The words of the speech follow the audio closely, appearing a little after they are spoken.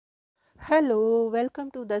Hello, welcome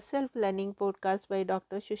to the Self Learning Podcast by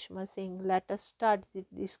Dr. Sushma Singh. Let us start the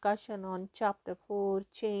discussion on Chapter 4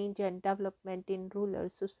 Change and Development in Rural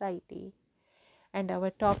Society. And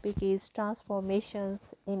our topic is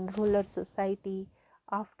Transformations in Rural Society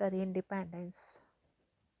after Independence.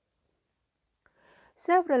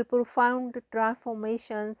 Several profound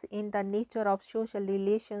transformations in the nature of social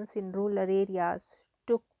relations in rural areas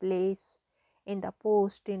took place in the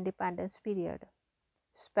post independence period,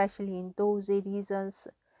 especially in those regions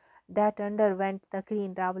that underwent the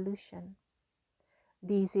Green Revolution.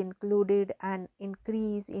 These included an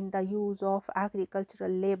increase in the use of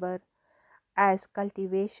agricultural labor as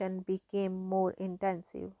cultivation became more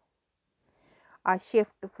intensive, a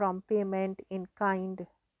shift from payment in kind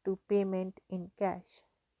to payment in cash,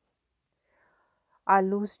 a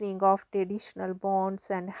loosening of traditional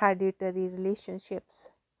bonds and hereditary relationships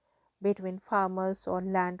between farmers or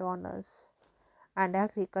landowners and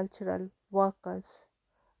agricultural workers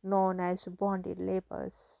known as bonded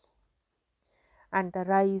laborers, and the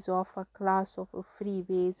rise of a class of free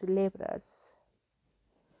wage laborers.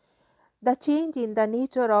 The change in the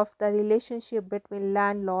nature of the relationship between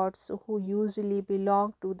landlords, who usually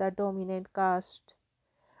belong to the dominant caste,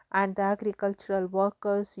 and the agricultural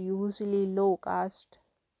workers, usually low caste,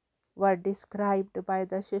 were described by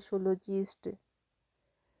the sociologist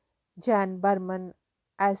Jan Berman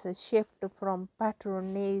as a shift from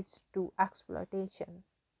patronage to exploitation.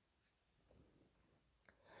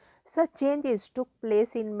 Such changes took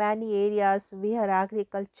place in many areas where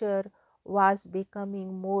agriculture was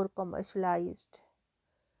becoming more commercialized,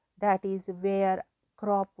 that is, where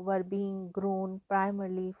crops were being grown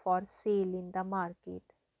primarily for sale in the market.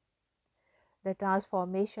 The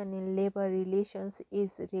transformation in labor relations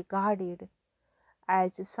is regarded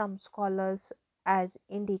as some scholars as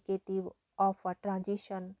indicative of a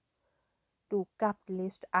transition to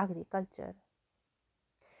capitalist agriculture.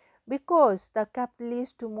 Because the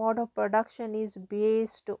capitalist mode of production is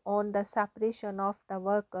based on the separation of the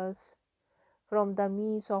workers from the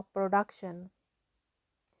means of production,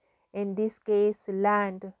 in this case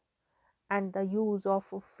land, and the use of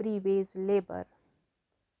free wage labor.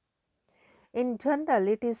 In general,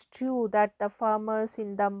 it is true that the farmers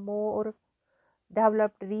in the more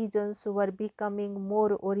developed regions were becoming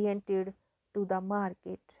more oriented to the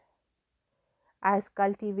market. As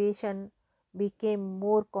cultivation became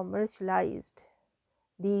more commercialized,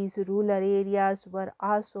 these rural areas were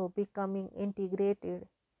also becoming integrated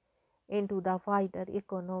into the wider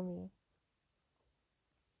economy.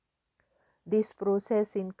 This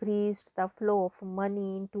process increased the flow of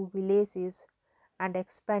money into villages and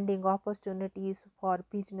expanding opportunities for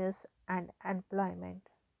business and employment.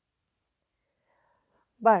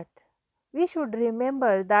 But we should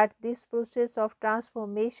remember that this process of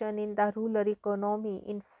transformation in the rural economy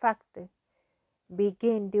in fact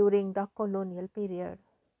began during the colonial period.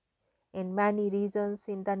 In many regions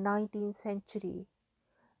in the 19th century,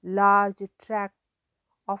 large tracts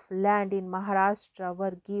of land in Maharashtra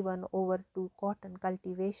were given over to cotton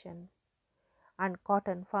cultivation, and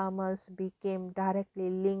cotton farmers became directly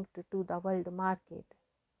linked to the world market.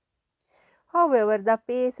 However, the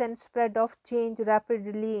pace and spread of change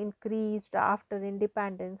rapidly increased after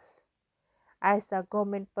independence, as the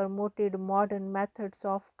government promoted modern methods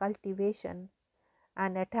of cultivation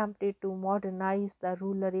and attempted to modernize the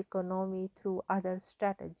rural economy through other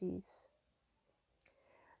strategies.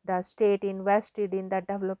 The state invested in the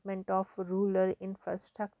development of rural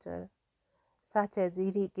infrastructure, such as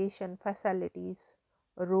irrigation facilities,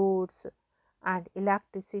 roads, and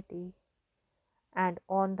electricity, and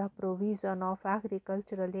on the provision of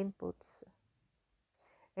agricultural inputs,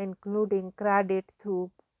 including credit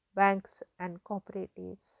through banks and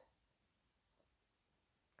cooperatives.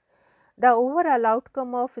 The overall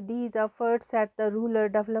outcome of these efforts at the rural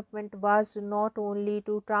development was not only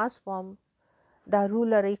to transform the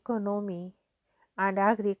rural economy and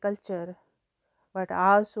agriculture, but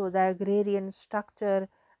also the agrarian structure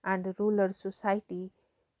and rural society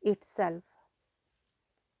itself.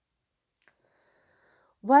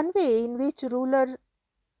 One way in which rural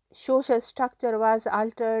social structure was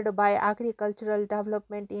altered by agricultural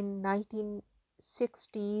development in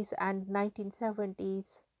 1960s and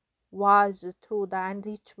 1970s was through the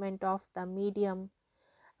enrichment of the medium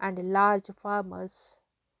and large farmers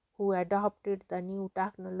who adopted the new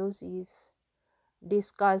technologies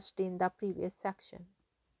discussed in the previous section.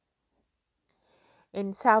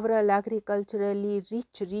 In several agriculturally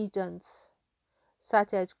rich regions,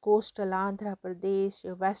 such as coastal Andhra Pradesh,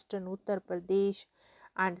 western Uttar Pradesh,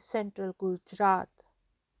 and central Gujarat,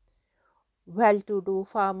 well to do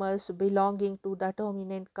farmers belonging to the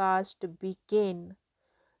dominant caste began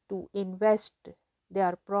to invest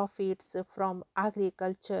their profits from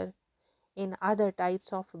agriculture in other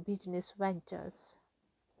types of business ventures.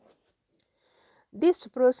 This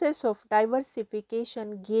process of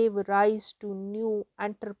diversification gave rise to new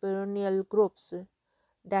entrepreneurial groups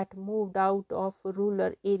that moved out of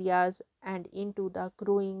rural areas and into the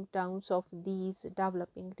growing towns of these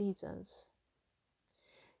developing regions,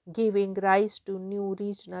 giving rise to new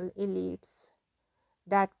regional elites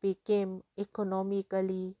that became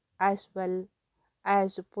economically as well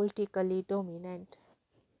as politically dominant.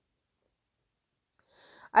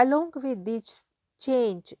 Along with this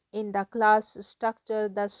change in the class structure,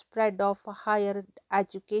 the spread of higher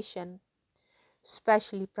education,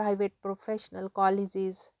 especially private professional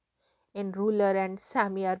colleges in rural and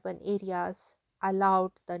semi-urban areas,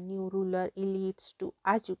 allowed the new rural elites to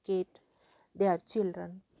educate their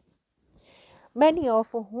children, many of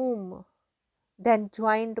whom then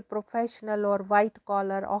joined professional or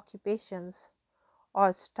white-collar occupations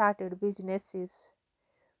or started businesses,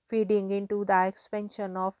 feeding into the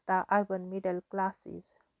expansion of the urban middle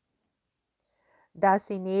classes. Thus,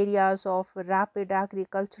 in areas of rapid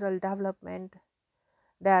agricultural development,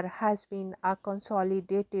 there has been a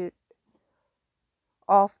consolidated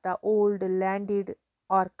of the old landed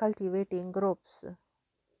or cultivating groups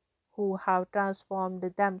who have transformed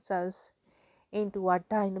themselves into a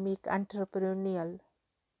dynamic entrepreneurial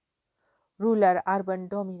rural urban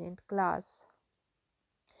dominant class.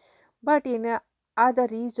 But in other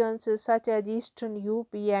regions such as eastern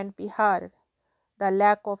UP and Bihar, the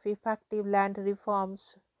lack of effective land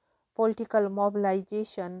reforms, political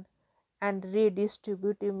mobilization, and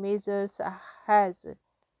redistributive measures has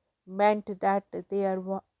meant that there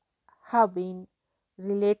have been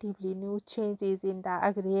relatively new changes in the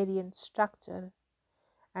agrarian structure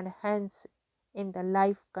and hence in the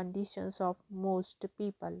life conditions of most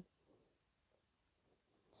people.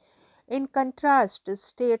 In contrast,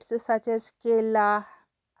 states such as Kerala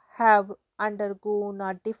have undergone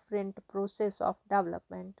a different process of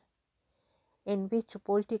development in which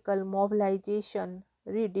political mobilization,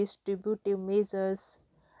 redistributive measures,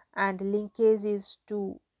 and linkages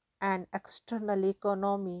to an external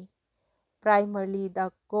economy, primarily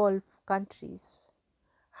the Gulf countries,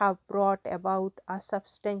 have brought about a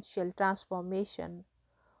substantial transformation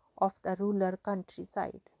of the rural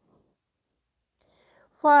countryside.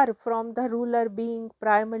 Far from the ruler being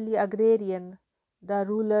primarily agrarian, the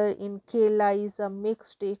ruler in Kerala is a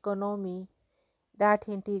mixed economy that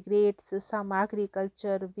integrates some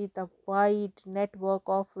agriculture with a wide network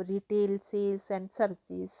of retail sales and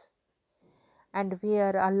services, and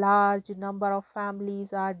where a large number of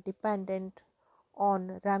families are dependent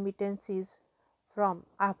on remittances from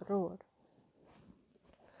abroad.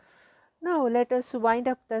 Now, let us wind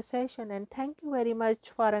up the session and thank you very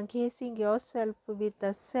much for engaging yourself with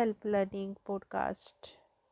the Self Learning podcast.